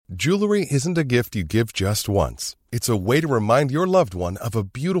Jewelry isn't a gift you give just once. It's a way to remind your loved one of a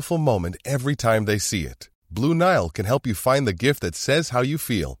beautiful moment every time they see it. Blue Nile can help you find the gift that says how you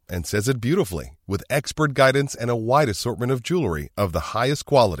feel and says it beautifully, with expert guidance and a wide assortment of jewelry of the highest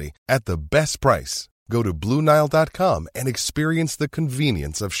quality at the best price. Go to BlueNile.com and experience the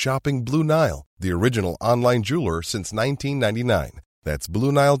convenience of shopping Blue Nile, the original online jeweler since 1999. That's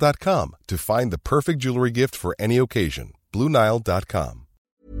BlueNile.com to find the perfect jewelry gift for any occasion. BlueNile.com.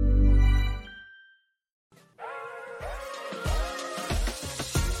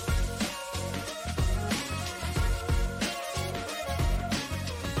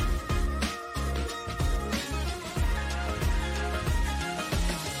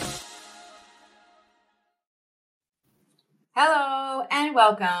 Hello and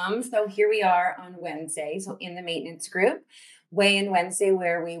welcome. So here we are on Wednesday. So in the maintenance group, Weigh In Wednesday,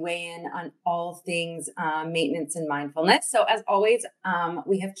 where we weigh in on all things maintenance and mindfulness. So as always,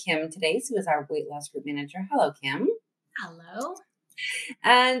 we have Kim today, who is our weight loss group manager. Hello, Kim. Hello.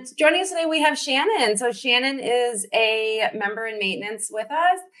 And joining us today, we have Shannon. So Shannon is a member in maintenance with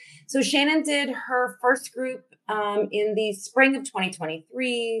us. So Shannon did her first group in the spring of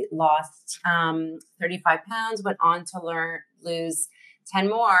 2023, lost 35 pounds, went on to lose 10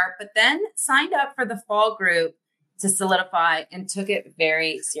 more, but then signed up for the fall group to solidify and took it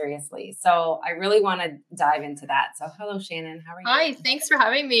very seriously. So I really want to dive into that. So hello, Shannon. How are you? Hi, thanks for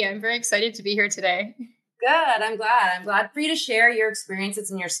having me. I'm very excited to be here today. Good. I'm glad for you to share your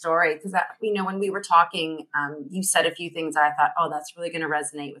experiences and your story. Because, when we were talking, you said a few things that I thought, oh, that's really going to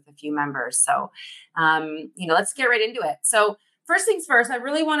resonate with a few members. So, let's get right into it. So first things first, I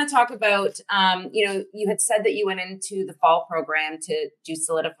really want to talk about, you had said that you went into the fall program to do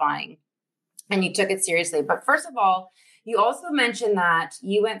solidifying and you took it seriously. But first of all, you also mentioned that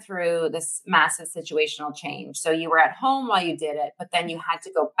you went through this massive situational change. So you were at home while you did it, but then you had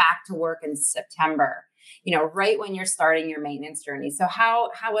to go back to work in September, right when you're starting your maintenance journey. So how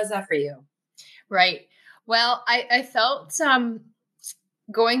was that for you? Right. Well, I felt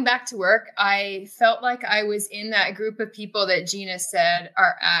going back to work, I felt like I was in that group of people that Gina said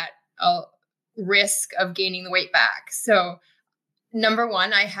are at a risk of gaining the weight back. So number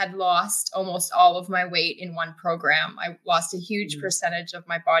one, I had lost almost all of my weight in one program. I lost a huge percentage of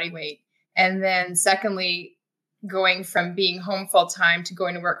my body weight. And then secondly, going from being home full time to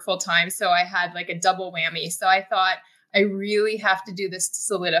going to work full time. So I had like a double whammy. So I thought I really have to do this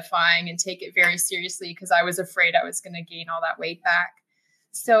solidifying and take it very seriously because I was afraid I was going to gain all that weight back.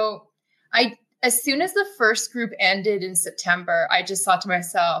 So as soon as the first group ended in September, I just thought to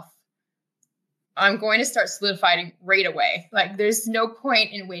myself, I'm going to start solidifying right away. Like there's no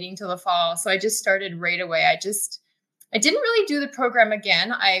point in waiting till the fall. So I just started right away. I didn't really do the program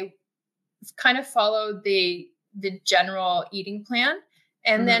again. I kind of followed the general eating plan.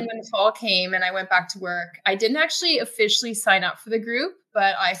 And then when the fall came and I went back to work, I didn't actually officially sign up for the group,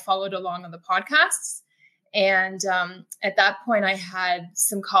 but I followed along on the podcasts. And at that point, I had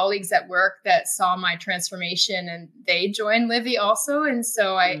some colleagues at work that saw my transformation and they joined Livy also. And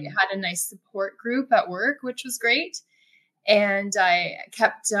so I had a nice support group at work, which was great. And I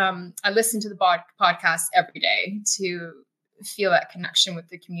kept, I listened to the podcast every day to feel that connection with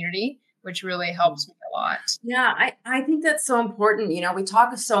the community, which really helps me a lot. Yeah, I think that's so important. We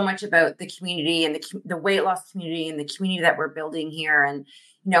talk so much about the community and the weight loss community and the community that we're building here. And,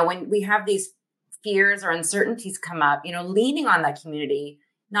 when we have these fears or uncertainties come up, leaning on that community,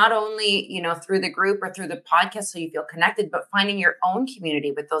 not only, through the group or through the podcast so you feel connected, but finding your own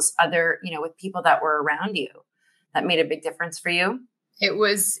community with those other, with people that were around you. That made a big difference for you. It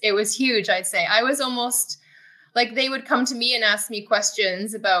was huge, I'd say. I was almost like they would come to me and ask me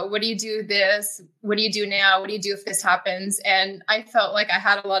questions about what do you do this? What do you do now? What do you do if this happens? And I felt like I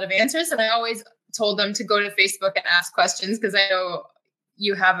had a lot of answers. And I always told them to go to Facebook and ask questions because I know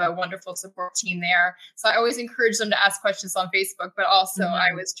you have a wonderful support team there. So I always encourage them to ask questions on Facebook, but also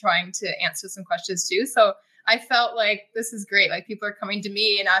I was trying to answer some questions too. So I felt like this is great. Like people are coming to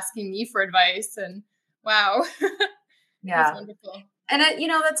me and asking me for advice and wow. Yeah. That's wonderful. And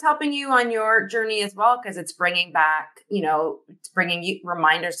that's helping you on your journey as well, because it's bringing back, it's bringing you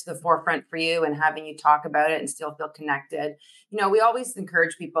reminders to the forefront for you and having you talk about it and still feel connected. We always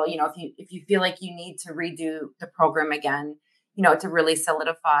encourage people, if you feel like you need to redo the program again, to really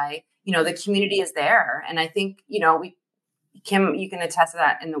solidify, the community is there. And I think, Kim, you can attest to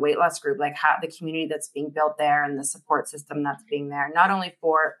that in the weight loss group, like how the community that's being built there and the support system that's being there, not only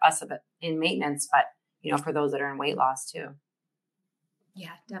for us in maintenance, but, for those that are in weight loss too.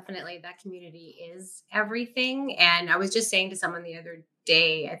 Yeah, definitely. That community is everything. And I was just saying to someone the other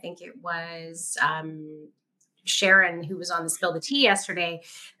day, I think it was Sharon, who was on the Spill the Tea yesterday,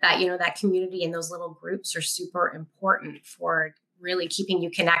 that, that community and those little groups are super important for really keeping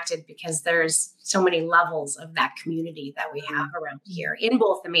you connected, because there's so many levels of that community that we have around here in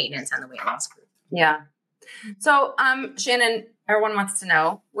both the maintenance and the weight loss group. Yeah. So, Shannon, everyone wants to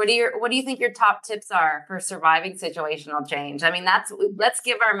know, what do you think your top tips are for surviving situational change? I mean, let's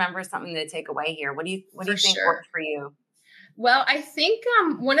give our members something to take away here. What do you think worked for you? Well, I think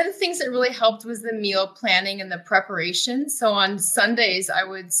one of the things that really helped was the meal planning and the preparation. So on Sundays, I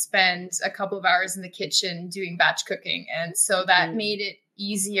would spend a couple of hours in the kitchen doing batch cooking. And so that made it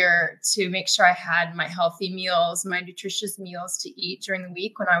easier to make sure I had my healthy meals, my nutritious meals to eat during the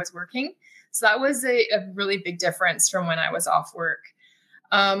week when I was working. So that was a really big difference from when I was off work.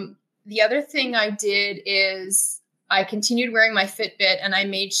 The other thing I did is I continued wearing my Fitbit, and I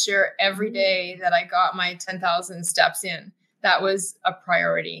made sure every day that I got my 10,000 steps in. That was a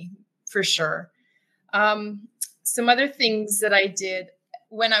priority for sure. Some other things that I did,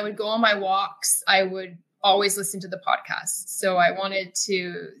 when I would go on my walks, I would always listen to the podcast. So I wanted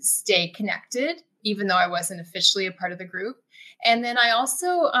to stay connected, even though I wasn't officially a part of the group. And then I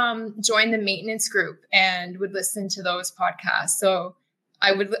also joined the maintenance group and would listen to those podcasts. So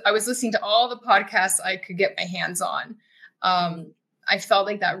I was listening to all the podcasts I could get my hands on. I felt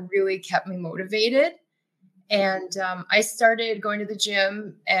like that really kept me motivated. And I started going to the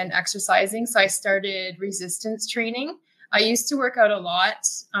gym and exercising. So I started resistance training. I used to work out a lot.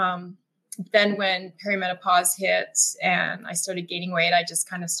 Then when perimenopause hit and I started gaining weight, I just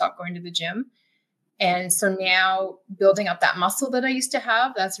kind of stopped going to the gym. And so now building up that muscle that I used to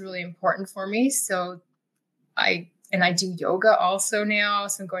have, that's really important for me. So I do yoga also now.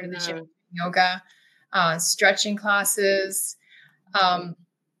 So I'm going to the gym, yoga, stretching classes.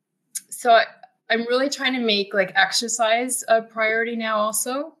 So I'm really trying to make like exercise a priority now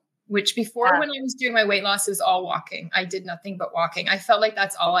also, which before when I was doing my weight loss, it was all walking. I did nothing but walking. I felt like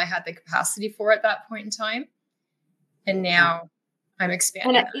that's all I had the capacity for at that point in time. And now I'm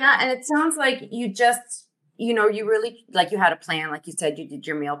expanding. And it sounds like you just, you really, like you had a plan, like you said, you did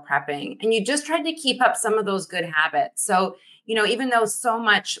your meal prepping and you just tried to keep up some of those good habits. So, even though so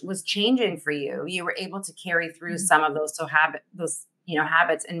much was changing for you, you were able to carry through some of those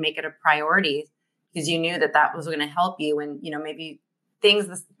habits and make it a priority because you knew that was going to help you. And, maybe things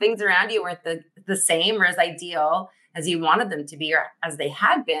around you weren't the same or as ideal as you wanted them to be or as they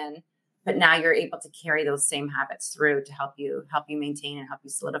had been. But now you're able to carry those same habits through to help you maintain and help you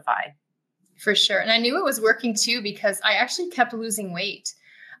solidify. For sure. And I knew it was working too, because I actually kept losing weight.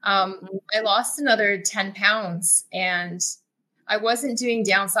 I lost another 10 pounds and I wasn't doing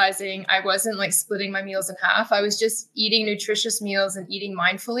downsizing. I wasn't like splitting my meals in half. I was just eating nutritious meals and eating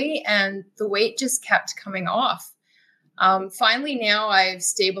mindfully. And the weight just kept coming off. Finally, now I've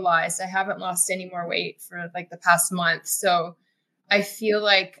stabilized. I haven't lost any more weight for like the past month. So I feel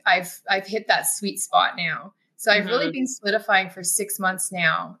like I've hit that sweet spot now. So I've really been solidifying for 6 months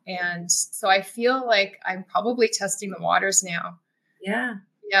now. And so I feel like I'm probably testing the waters now. Yeah.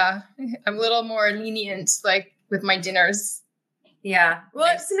 Yeah. I'm a little more lenient, like with my dinners. Yeah.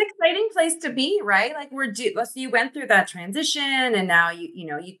 Well, it's an exciting place to be, right? Like so you went through that transition and now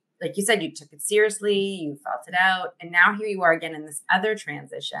you like you said, you took it seriously, you felt it out. And now here you are again in this other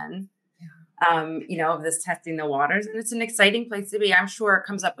transition. Of this testing the waters. And it's an exciting place to be. I'm sure it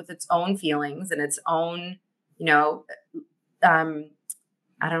comes up with its own feelings and its own, I don't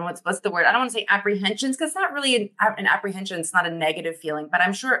know what's the word. I don't want to say apprehensions because it's not really an apprehension. It's not a negative feeling, but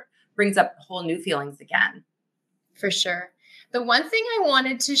I'm sure it brings up whole new feelings again. For sure. The one thing I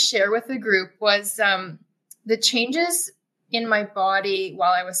wanted to share with the group was the changes in my body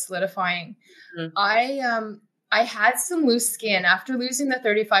while I was solidifying. I had some loose skin after losing the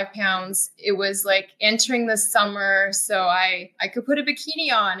 35 pounds. It was like entering the summer. So I could put a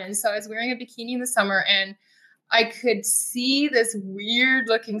bikini on. And so I was wearing a bikini in the summer and I could see this weird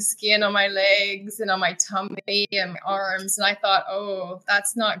looking skin on my legs and on my tummy and my arms. And I thought, oh,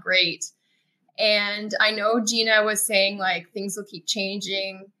 that's not great. And I know Gina was saying like, things will keep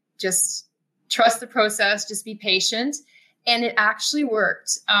changing. Just trust the process, just be patient. And it actually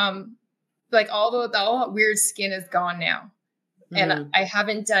worked. Like all that weird skin is gone now. And I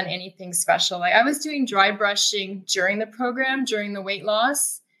haven't done anything special. Like I was doing dry brushing during the program, during the weight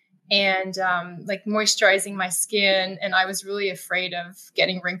loss and like moisturizing my skin. And I was really afraid of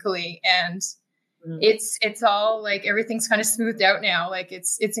getting wrinkly and it's all like, everything's kind of smoothed out now. Like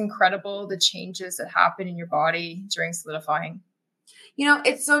it's incredible the changes that happen in your body during solidifying.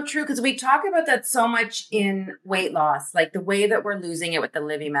 It's so true because we talk about that so much in weight loss. Like the way that we're losing it with the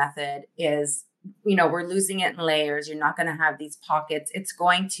Livy method is, we're losing it in layers. You're not going to have these pockets. It's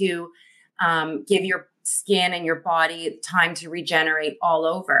going to give skin and your body time to regenerate all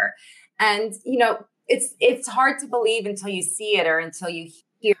over. And, it's hard to believe until you see it or until you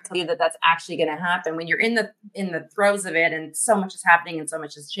hear tell you that that's actually going to happen when you're in the throes of it, and so much is happening and so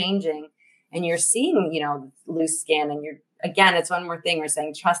much is changing, and you're seeing, loose skin, and again, it's one more thing we're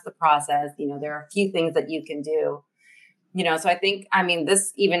saying, trust the process. There are a few things that you can do, so I think,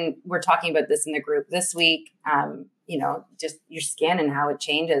 we're talking about this in the group this week, just your skin and how it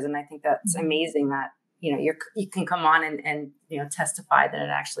changes. And I think that's amazing that, you can come on and testify that it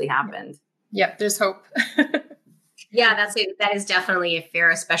actually happened. Yep. There's hope. Yeah, that is definitely a fear,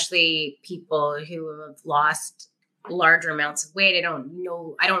 especially people who have lost larger amounts of weight. I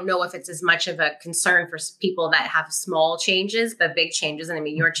don't know if it's as much of a concern for people that have small changes, but big changes. And I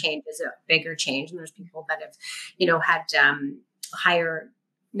mean, your change is a bigger change. And there's people that have, had higher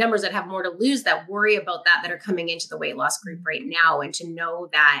numbers that have more to lose that worry about that are coming into the weight loss group right now. And to know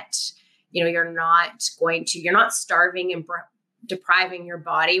that, you're not starving and depriving your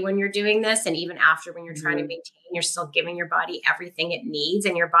body when you're doing this. And even after, when you're trying to maintain, you're still giving your body everything it needs,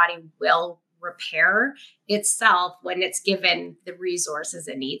 and your body will repair itself when it's given the resources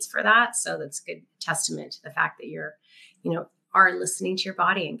it needs for that. So that's a good testament to the fact that you're, are listening to your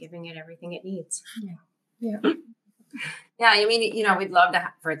body and giving it everything it needs. Yeah. Yeah. We'd love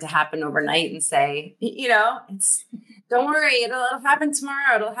for it to happen overnight and say, don't worry, it'll happen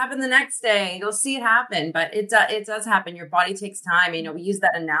tomorrow. It'll happen the next day. You'll see it happen, but it does happen. Your body takes time. We use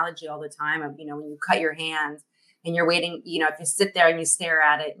that analogy all the time of, when you cut your hand and you're waiting, if you sit there and you stare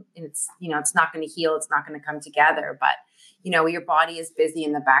at it, and it's, it's not going to heal. It's not going to come together, but your body is busy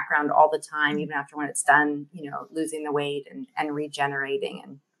in the background all the time, even after when it's done, losing the weight and regenerating.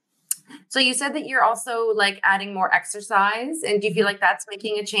 And so you said that you're also like adding more exercise, and do you feel like that's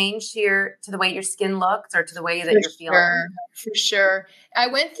making a change to the way your skin looks or to the way that you're feeling? For sure. I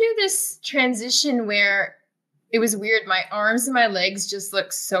went through this transition where it was weird. My arms and my legs just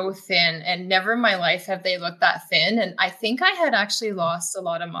look so thin, and never in my life have they looked that thin. And I think I had actually lost a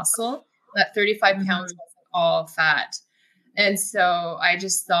lot of muscle. That 35 pounds wasn't all fat. And so I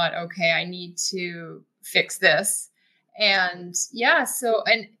just thought, okay, I need to fix this. And yeah, so,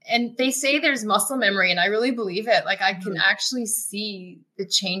 and they say there's muscle memory, and I really believe it. Like I can actually see the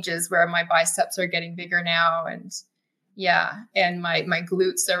changes where my biceps are getting bigger now, and and my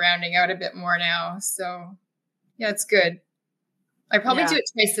glutes are rounding out a bit more now. So yeah, it's good. I probably do it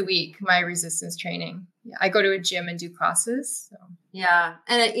twice a week, my resistance training. Yeah, I go to a gym and do classes. So. Yeah.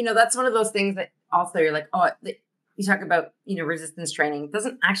 And that's one of those things that also you're like, you talk about, resistance training. It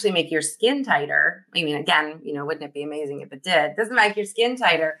doesn't actually make your skin tighter. I mean, again, wouldn't it be amazing if it did? It doesn't make your skin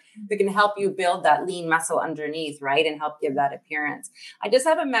tighter. It can help you build that lean muscle underneath, right? And help give that appearance. I just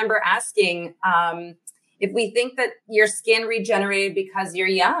have a member asking if we think that your skin regenerated because you're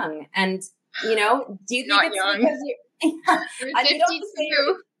young. And, do you think it's young. because you're... I'm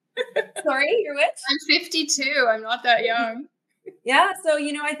 52. Sorry, you're which? I'm 52. I'm not that young. Yeah. So,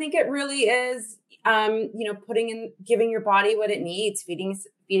 I think it really is, giving your body what it needs, feeding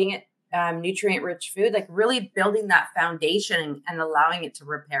it nutrient rich food, like really building that foundation and allowing it to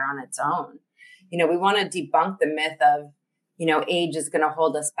repair on its own. We want to debunk the myth of, age is going to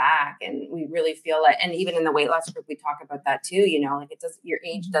hold us back. And we really feel like, and even in the weight loss group, we talk about that too, your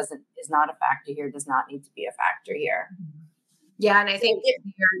age is not a factor here, does not need to be a factor here. Yeah. And I think it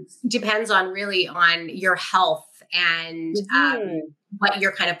depends on your health and what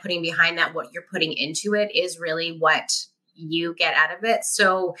you're kind of putting behind that, what you're putting into it is really what you get out of it.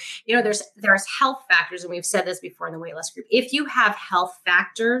 So, there's health factors, and we've said this before in the weight loss group. If you have health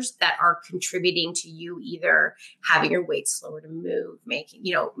factors that are contributing to you either having your weight slower to move, making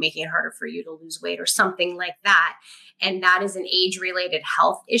it harder for you to lose weight or something like that, and that is an age-related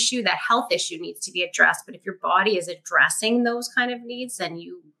health issue, that health issue needs to be addressed. But if your body is addressing those kind of needs, then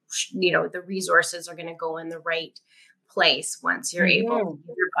the resources are going to go in the right place once you're able to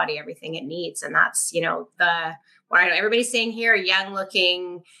give your body everything it needs. And that's, what I know everybody's saying here, young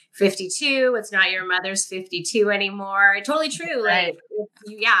looking 52, it's not your mother's 52 anymore. Totally true. Right.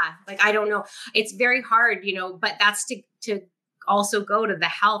 Like, I don't know. It's very hard, but that's to also go to the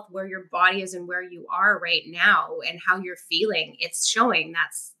health where your body is and where you are right now and how you're feeling. It's showing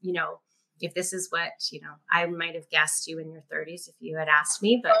that's, if this is what, I might have guessed you in your 30s if you had asked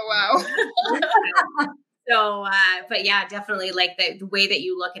me, but wow. So, but yeah, definitely like the way that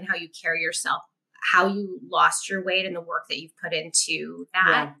you look and how you carry yourself, how you lost your weight and the work that you've put into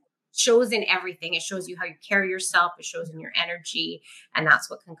that shows in everything. It shows you how you carry yourself. It shows in your energy. And that's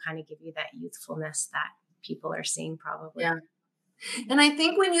what can kind of give you that youthfulness that people are seeing probably. Yeah. And I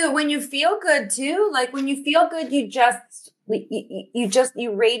think when you feel good too, like when you feel good, you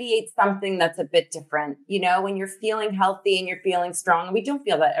radiate something that's a bit different, when you're feeling healthy and you're feeling strong. We don't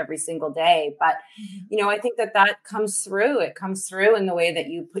feel that every single day, but I think that comes through. It comes through in the way that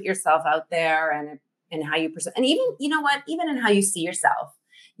you put yourself out there and how you present, and even, even in how you see yourself.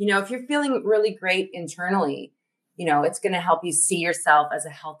 If you're feeling really great internally, it's going to help you see yourself as a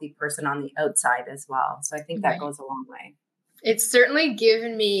healthy person on the outside as well. So I think that goes a long way. It's certainly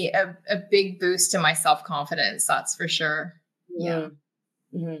given me a big boost to my self-confidence. That's for sure. Yeah.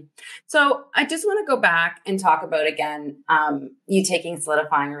 Mm-hmm. So I just want to go back and talk about again, you taking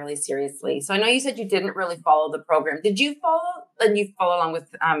solidifying really seriously. So I know you said you didn't really follow the program. Did you follow along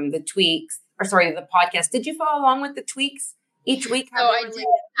with the podcast? Did you follow along with the tweaks each week? So I did.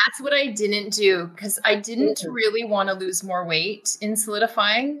 That's what I didn't do, because I didn't really want to lose more weight in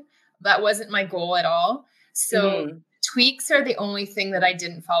solidifying. That wasn't my goal at all. So tweaks are the only thing that I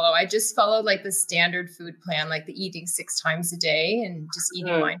didn't follow. I just followed like the standard food plan, like the eating 6 times a day and just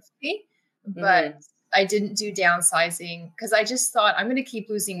eating mindfully. But I didn't do downsizing because I just thought I'm going to keep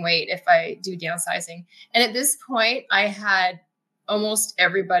losing weight if I do downsizing. And at this point, I had almost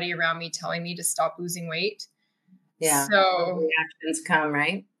everybody around me telling me to stop losing weight. Yeah. So reactions come,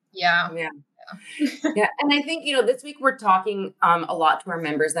 right? Yeah. Yeah. And I think, this week we're talking a lot to our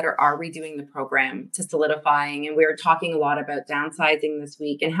members that are redoing the program to solidifying. And we were talking a lot about downsizing this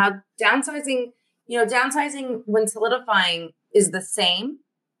week and how downsizing when solidifying is the same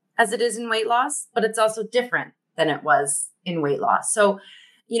as it is in weight loss, but it's also different than it was in weight loss. So,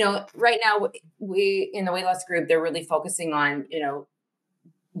 right now we in the weight loss group, they're really focusing on,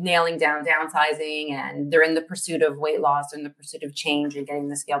 nailing down downsizing, and they're in the pursuit of weight loss and the pursuit of change and getting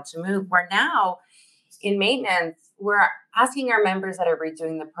the scale to move. Where now in maintenance, we're asking our members that are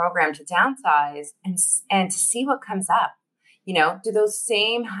redoing the program to downsize and to see what comes up. Do those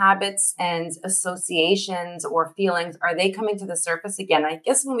same habits and associations or feelings, are they coming to the surface again? I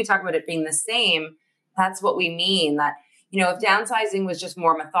guess when we talk about it being the same, that's what we mean. That, if downsizing was just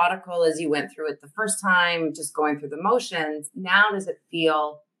more methodical as you went through it the first time, just going through the motions, now does it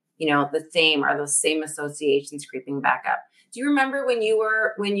feel, the same? Are those same associations creeping back up? Do you remember when you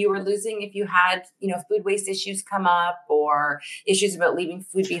were losing, if you had, food waste issues come up or issues about leaving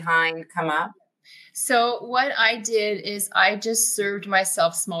food behind come up? So what I did is I just served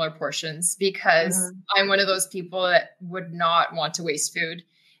myself smaller portions because I'm one of those people that would not want to waste food.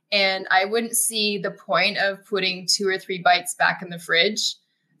 And I wouldn't see the point of putting 2 or 3 bites back in the fridge.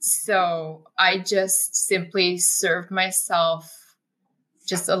 So I just simply served myself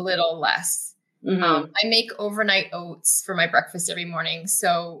just a little less. I make overnight oats for my breakfast every morning.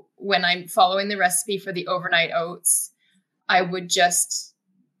 So when I'm following the recipe for the overnight oats, I would just,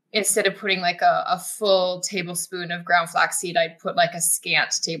 instead of putting like a full tablespoon of ground flaxseed, I'd put like a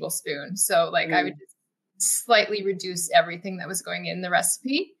scant tablespoon. So like I would just slightly reduce everything that was going in the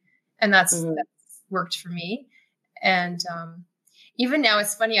recipe. And that's worked for me. And even now,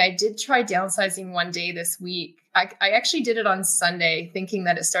 it's funny, I did try downsizing one day this week. I actually did it on Sunday, thinking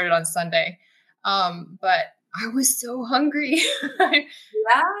that it started on Sunday. But I was so hungry. Like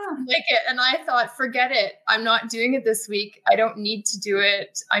it. And I thought, forget it. I'm not doing it this week. I don't need to do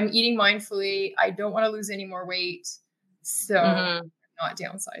it. I'm eating mindfully. I don't want to lose any more weight. So I'm not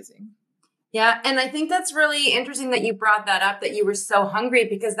downsizing. Yeah. And I think that's really interesting that you brought that up, that you were so hungry,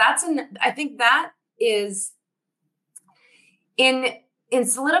 because I think that is in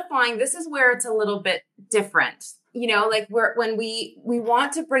solidifying. This is where it's a little bit different, like when we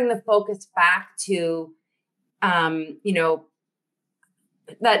want to bring the focus back to,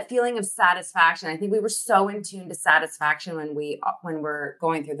 that feeling of satisfaction. I think we were so in tune to satisfaction when we're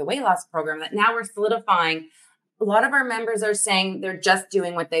going through the weight loss program that now we're solidifying. A lot of our members are saying they're just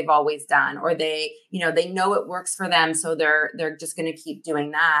doing what they've always done, or they know it works for them. So they're just going to keep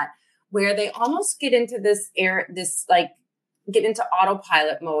doing that, where they almost get into get into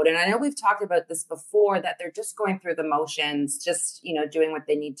autopilot mode. And I know we've talked about this before, that they're just going through the motions, just, doing what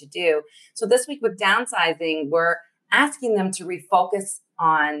they need to do. So this week with downsizing, we're asking them to refocus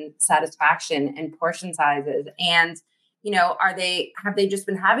on satisfaction and portion sizes. And have they just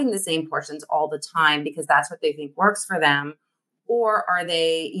been having the same portions all the time because that's what they think works for them? Or are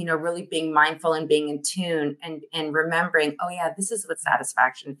they, really being mindful and being in tune and remembering, oh yeah, this is what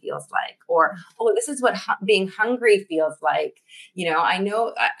satisfaction feels like, or, oh, this is what being hungry feels like. I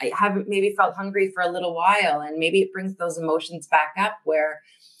know I haven't maybe felt hungry for a little while, and maybe it brings those emotions back up where,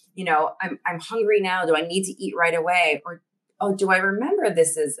 I'm hungry now. Do I need to eat right away? Or, oh, do I remember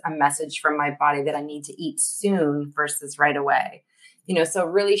this is a message from my body that I need to eat soon versus right away? So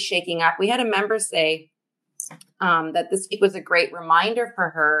really shaking up. We had a member say that this week was a great reminder for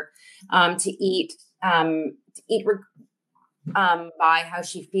her to eat by how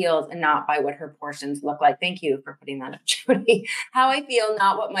she feels and not by what her portions look like. Thank you for putting that up, Jody. How I feel,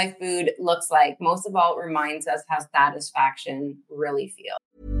 not what my food looks like. Most of all, it reminds us how satisfaction really feels.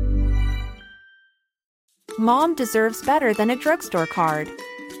 Mom deserves better than a drugstore card.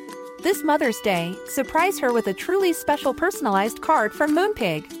 This Mother's Day, surprise her with a truly special personalized card from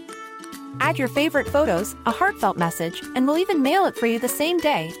Moonpig. Add your favorite photos, a heartfelt message, and we'll even mail it for you the same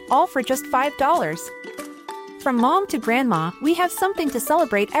day, all for just $5. From mom to grandma, we have something to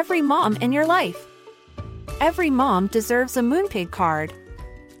celebrate every mom in your life. Every mom deserves a Moonpig card.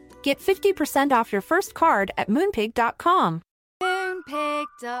 Get 50% off your first card at moonpig.com.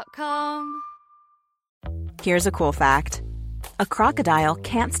 Moonpig.com. Here's a cool fact. A crocodile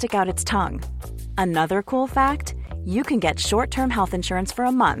can't stick out its tongue. Another cool fact, you can get short-term health insurance for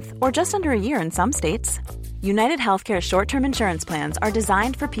a month or just under a year in some states. United Healthcare short-term insurance plans are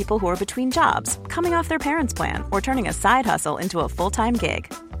designed for people who are between jobs, coming off their parents' plan, or turning a side hustle into a full-time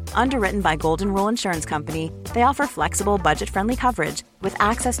gig. Underwritten by Golden Rule Insurance Company, they offer flexible, budget-friendly coverage with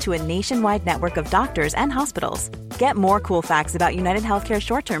access to a nationwide network of doctors and hospitals. Get more cool facts about United Healthcare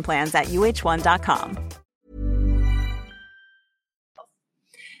short-term plans at uh1.com.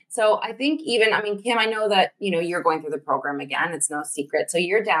 So I think Kim, I know that, you're going through the program again. It's no secret. So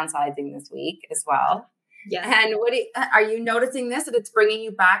you're downsizing this week as well. Yes. And are you noticing this, that it's bringing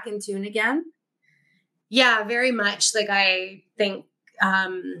you back in tune again? Yeah, very much. Like, I think,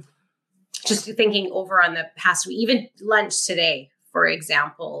 just thinking over on the past week, even lunch today, for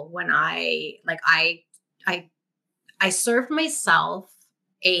example, when I served myself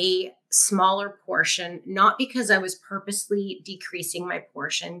a smaller portion, not because I was purposely decreasing my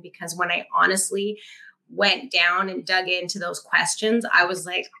portion, because when I honestly went down and dug into those questions, I was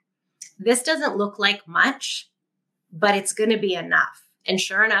like, this doesn't look like much, but it's going to be enough. And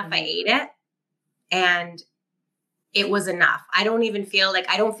sure enough, I ate it and it was enough. I don't feel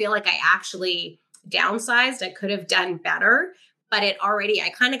like I actually downsized. I could have done better, but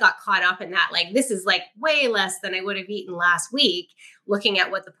I kind of got caught up in that. Like, this is like way less than I would have eaten last week, looking at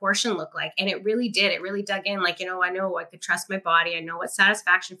what the portion looked like. And it really did. It really dug in. Like, I know I could trust my body. I know what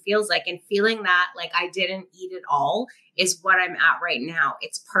satisfaction feels like. And feeling that like I didn't eat it all is what I'm at right now.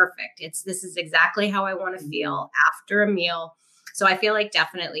 It's perfect. This is exactly how I want to feel after a meal. So I feel like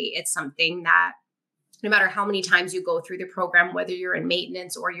definitely it's something that no matter how many times you go through the program, whether you're in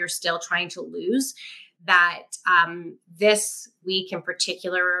maintenance or you're still trying to lose, that this week in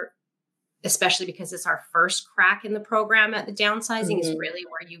particular, especially because it's our first crack in the program at the downsizing, is really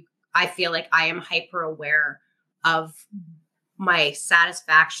where I feel like I am hyper aware of my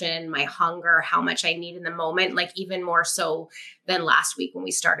satisfaction, my hunger, how much I need in the moment, like even more so than last week when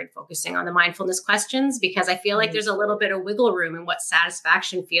we started focusing on the mindfulness questions, because I feel like there's a little bit of wiggle room in what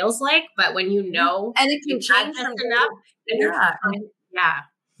satisfaction feels like. But when and it can change from enough. Yeah.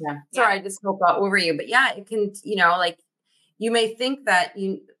 Sorry, I just spoke over you, but yeah, it can, like you may think that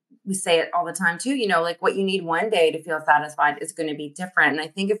we say it all the time too, like what you need one day to feel satisfied is going to be different. And I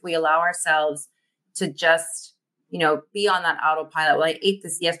think if we allow ourselves to just, be on that autopilot, well, I ate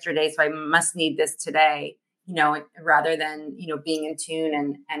this yesterday, so I must need this today, rather than, being in tune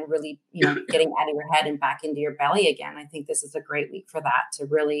and really, getting out of your head and back into your belly again. I think this is a great week for that, to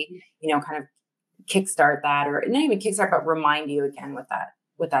really, kind of kickstart that, or not even kickstart, but remind you again what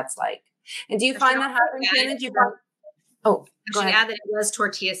that's like. And do you find that happens, Shannon? Go ahead. Add that it was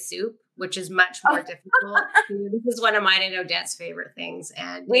tortilla soup, which is much more difficult. This is one of mine and Odette's favorite things.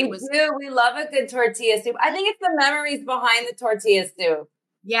 And we love a good tortilla soup. I think it's the memories behind the tortilla soup.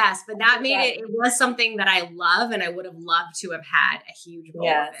 Yes, but that made it was something that I love, and I would have loved to have had a huge bowl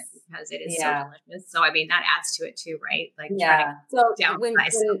of it because it is so delicious. So, that adds to it too, right? Like, so when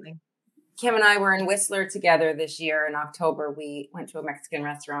Kim and I were in Whistler together this year in October, we went to a Mexican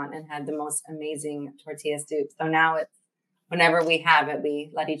restaurant and had the most amazing tortilla soup. So now it's, whenever we have it,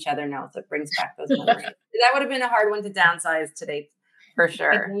 we let each other know. So it brings back those memories. That would have been a hard one to downsize today, for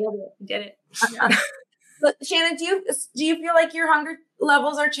sure. Did it. But Shannon, do you feel like your hunger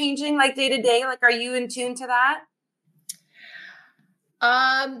levels are changing like day to day? Like, are you in tune to that?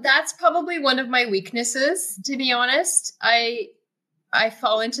 That's probably one of my weaknesses, to be honest. I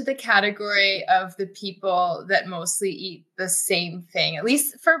fall into the category of the people that mostly eat the same thing, at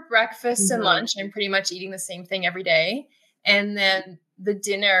least for breakfast and lunch. I'm pretty much eating the same thing every day. And then the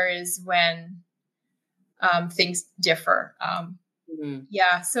dinner is when things differ.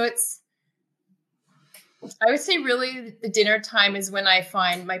 So I would say really the dinner time is when I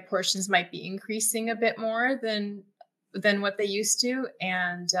find my portions might be increasing a bit more than what they used to.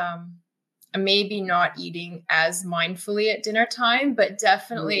 And maybe not eating as mindfully at dinner time, but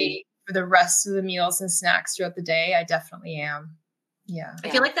definitely for the rest of the meals and snacks throughout the day, I definitely am. Yeah. I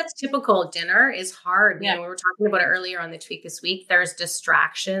feel like that's typical. Dinner is hard. You know, we were talking about it earlier on the Tweak This Week. There's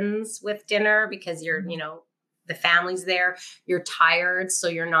distractions with dinner because you're, you know, the family's there, you're tired, so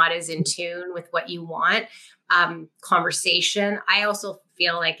you're not as in tune with what you want. Conversation. I also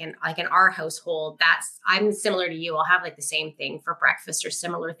feel like in our household, I'm similar to you. I'll have like the same thing for breakfast or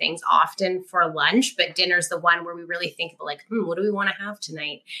similar things often for lunch, but dinner's the one where we really think about like, what do we want to have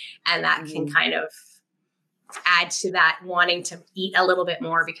tonight? And that can kind of add to that wanting to eat a little bit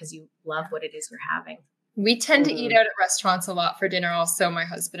more because you love what it is you're having. We tend to eat out at restaurants a lot for dinner also, my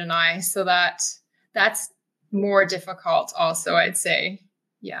husband and I. So that's more difficult also, I'd say.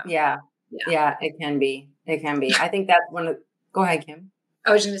 Yeah, it can be. I think that's go ahead, Kim.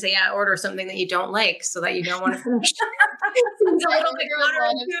 I was going to say, order something that you don't like so that you don't want to finish. It's a little bit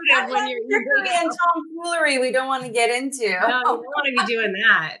counterintuitive when you're eating and tomfoolery we don't want to get into. No, you don't want to be doing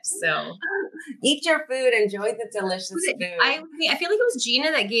that. So eat your food, enjoy the delicious food. I feel like it was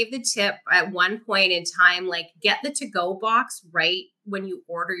Gina that gave the tip at one point in time, like get the to-go box right when you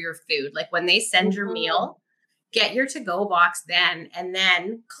order your food. Like when they send your meal, get your to-go box then, and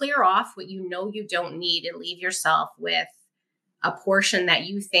then clear off what you know you don't need and leave yourself with a portion that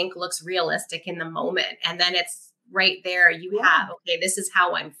you think looks realistic in the moment. And then it's right there. You have, okay, this is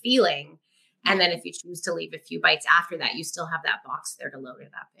how I'm feeling. And then if you choose to leave a few bites after that, you still have that box there to load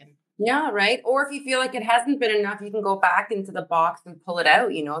it up in. Yeah, right. Or if you feel like it hasn't been enough, you can go back into the box and pull it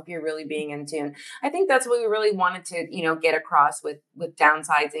out, you know, if you're really being in tune. I think that's what we really wanted to, you know, get across with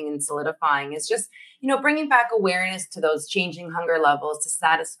downsizing and solidifying is just, you know, bringing back awareness to those changing hunger levels, to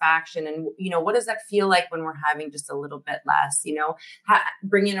satisfaction. And, you know, what does that feel like when we're having just a little bit less, you know,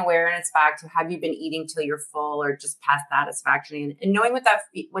 bringing awareness back to have you been eating till you're full or just past satisfaction and knowing what that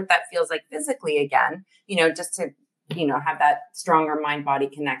feels like physically again, you know, just to, you know, have that stronger mind-body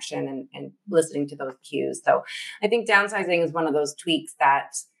connection and listening to those cues. So I think downsizing is one of those tweaks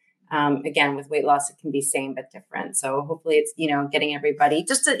that, again, with weight loss, it can be same but different. So hopefully it's, you know, getting everybody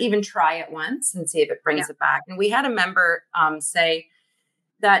just to even try it once and see if it brings it back. And we had a member say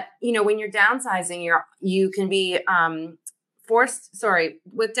that, you know, when you're downsizing, you can be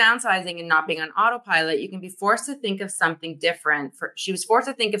with downsizing and not being on autopilot, you can be forced to think of something different. She was forced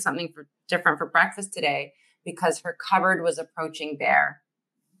to think of something different for breakfast today, because her cupboard was approaching bare.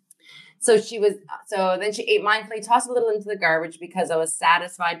 So then she ate mindfully, tossed a little into the garbage because I was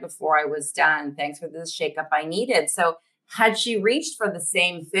satisfied before I was done. Thanks for the shakeup I needed. So had she reached for the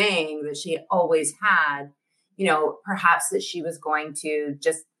same thing that she always had, you know, perhaps that she was going to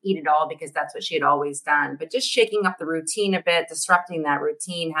just eat it all because that's what she had always done. But just shaking up the routine a bit, disrupting that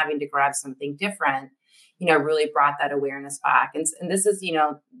routine, having to grab something different, you know, really brought that awareness back. And this is, you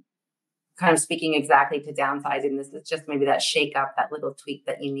know, kind of speaking exactly to downsizing. This is just maybe that shake up, that little tweak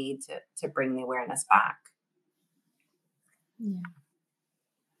that you need to bring the awareness back. Yeah.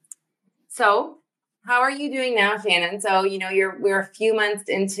 So how are you doing now, Shannon? So, you know, we're a few months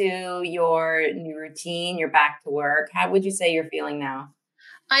into your new routine. You're back to work. How would you say you're feeling now?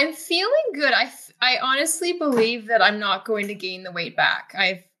 I'm feeling good. I honestly believe that I'm not going to gain the weight back.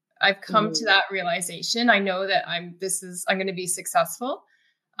 I've come to that realization. I know that I'm going to be successful.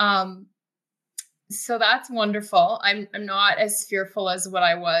 So that's wonderful. I'm not as fearful as what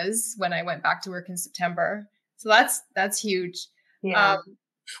I was when I went back to work in September. So that's huge. Yeah.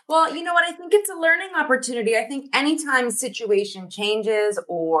 Well, you know what? I think it's a learning opportunity. I think anytime situation changes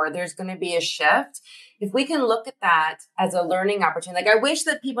or there's going to be a shift, if we can look at that as a learning opportunity, like I wish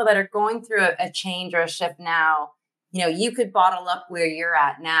that people that are going through a change or a shift now, you know, you could bottle up where you're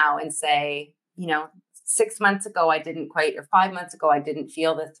at now and say, you know, 6 months ago, I didn't quite, or 5 months ago, I didn't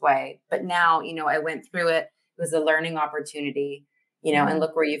feel this way. But now, you know, I went through it. It was a learning opportunity, you know, and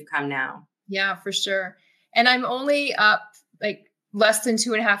look where you've come now. Yeah, for sure. And I'm only up like less than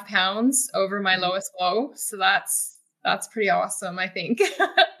 2.5 pounds over my lowest low. So that's pretty awesome, I think.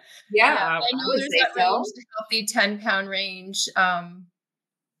 Yeah. I know there's that range, the healthy 10-pound range.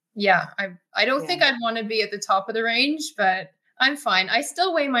 Yeah, I don't think I'd want to be at the top of the range, but I'm fine. I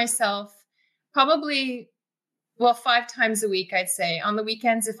still weigh myself probably, 5 times a week, I'd say. On the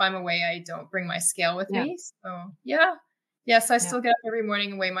weekends, if I'm away, I don't bring my scale with me. So yeah. Yes, I still get up every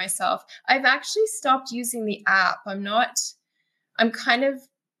morning and weigh myself. I've actually stopped using the app. I'm kind of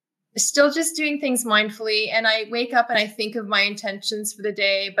still just doing things mindfully. And I wake up and I think of my intentions for the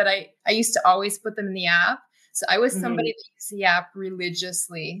day, but I used to always put them in the app. So I was somebody that used the app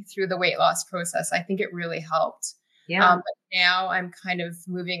religiously through the weight loss process. I think it really helped. Yeah. But now I'm kind of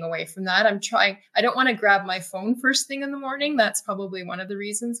moving away from that. I don't want to grab my phone first thing in the morning. That's probably one of the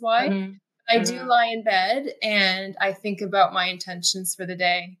reasons why. I do lie in bed and I think about my intentions for the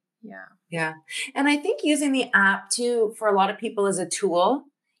day. Yeah. Yeah. And I think using the app too, for a lot of people is a tool,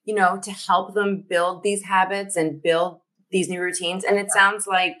 to help them build these habits and build these new routines. And it sounds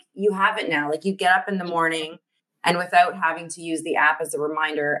like you have it now. Like you get up in the morning and without having to use the app as a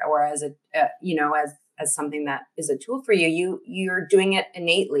reminder or as as something that is a tool for you, you're doing it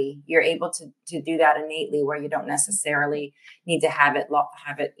innately. You're able to do that innately where you don't necessarily need to have it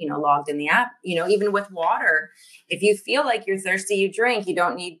logged in the app. Even with water, if you feel like you're thirsty, you drink. You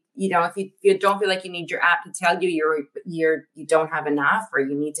don't need, if you don't feel like you need your app to tell you you don't have enough or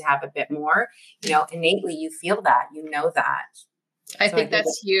you need to have a bit more, innately you feel that, that. I think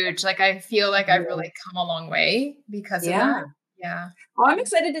that's huge. Like, I feel like I've really come a long way because of that. Yeah. Well, I'm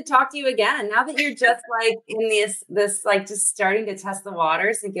excited to talk to you again. Now that you're just like in this like just starting to test the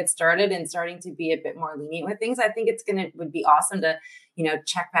waters and get started and starting to be a bit more lenient with things, I think would be awesome to,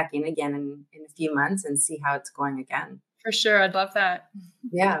 check back in again in a few months and see how it's going again. For sure. I'd love that.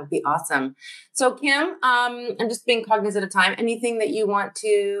 Yeah, it'd be awesome. So Kim, I'm just being cognizant of time. Anything that you want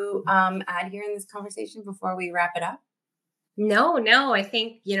to add here in this conversation before we wrap it up? No, I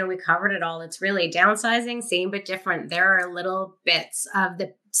think, we covered it all. It's really downsizing, same but different. There are little bits of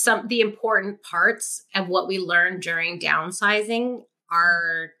the important parts of what we learned during downsizing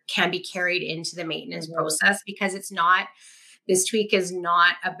can be carried into the maintenance process, because this tweak is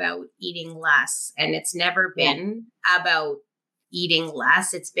not about eating less, and it's never been about eating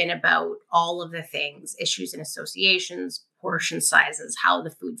less. It's been about all of the things, issues and associations, portion sizes, how the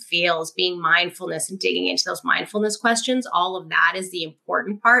food feels, being mindfulness and digging into those mindfulness questions. All of that is the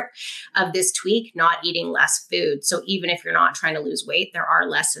important part of this tweak, not eating less food. So even if you're not trying to lose weight, there are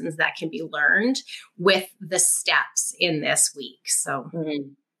lessons that can be learned with the steps in this week. So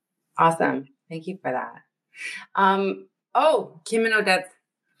awesome. Thank you for that. Kim and Odette's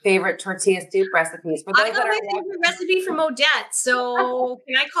favorite tortilla soup recipes. I got my favorite recipe from Odette. So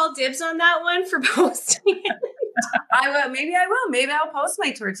can I call dibs on that one for posting it? I will. Maybe I'll post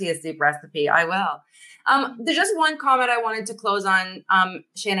my tortilla soup recipe. I will. There's just one comment I wanted to close on,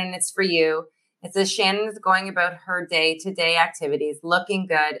 Shannon. It's for you. It says Shannon is going about her day-to-day activities, looking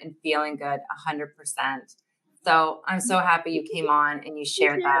good and feeling good 100%. So I'm so happy you came on and you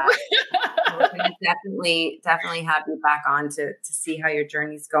shared that. Definitely have you back on to see how your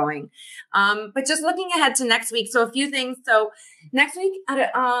journey's going. But just looking ahead to next week. So a few things. So next week,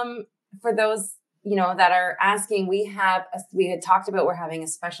 for those, that are asking, we had talked about, we're having a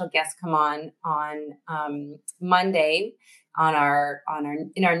special guest come on Monday in our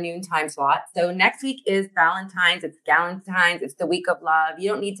noon time slot. So next week is Valentine's. It's Galentine's. It's the week of love. You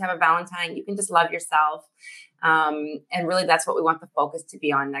don't need to have a Valentine. You can just love yourself. And really that's what we want the focus to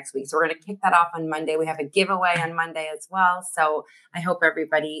be on next week. So we're going to kick that off on Monday. We have a giveaway on Monday as well. So I hope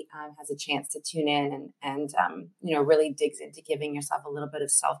everybody has a chance to tune in and really digs into giving yourself a little bit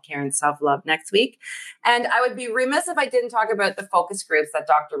of self-care and self-love next week. And I would be remiss if I didn't talk about the focus groups that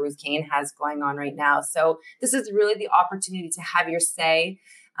Dr. Ruth Kane has going on right now. So this is really the opportunity to have your say.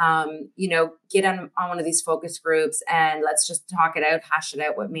 Get on one of these focus groups and let's just talk it out, hash it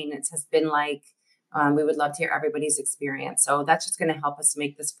out, what maintenance has been like. We would love to hear everybody's experience. So that's just going to help us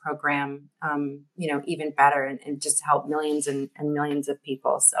make this program, even better and just help millions and millions of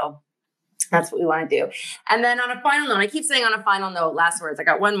people. So that's what we want to do. And then on a final note, I keep saying on a final note, last words, I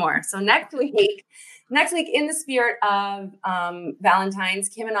got one more. So next week, in the spirit of Valentine's,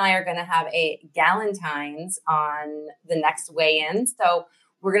 Kim and I are going to have a Galentine's on the next weigh-in. So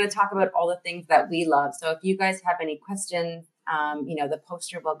we're going to talk about all the things that we love. So if you guys have any questions, the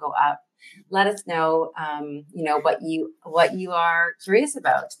poster will go up. Let us know, what you are curious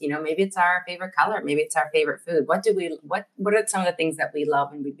about. Maybe it's our favorite color. Maybe it's our favorite food. What are some of the things that we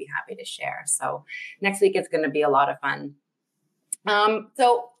love and we'd be happy to share? So next week, it's going to be a lot of fun.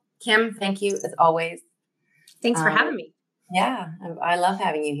 So Kim, thank you as always. Thanks for having me. Yeah, I love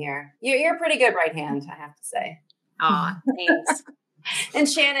having you here. You're a pretty good right hand, I have to say. Aw, thanks. And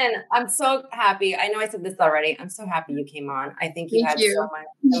Shannon, I'm so happy. I know I said this already. I'm so happy you came on. I think you had so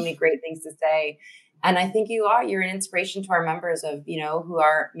many great things to say. And I think you're an inspiration to our members of, who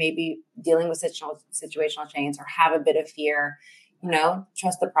are maybe dealing with situational change or have a bit of fear,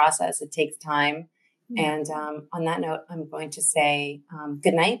 trust the process. It takes time. And on that note, I'm going to say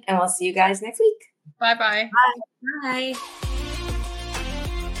good night and we'll see you guys next week. Bye-bye. Bye.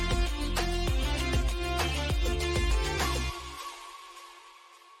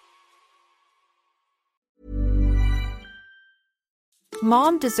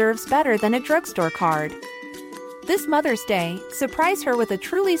 Mom deserves better than a drugstore card. This Mother's Day, surprise her with a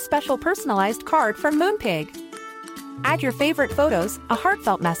truly special personalized card from Moonpig. Add your favorite photos, a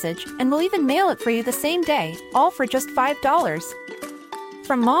heartfelt message, and we'll even mail it for you the same day, all for just $5.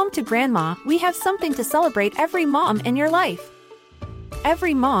 From mom to grandma, we have something to celebrate every mom in your life.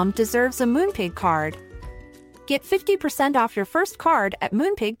 Every mom deserves a Moonpig card. Get 50% off your first card at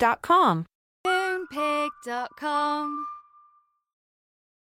moonpig.com. Moonpig.com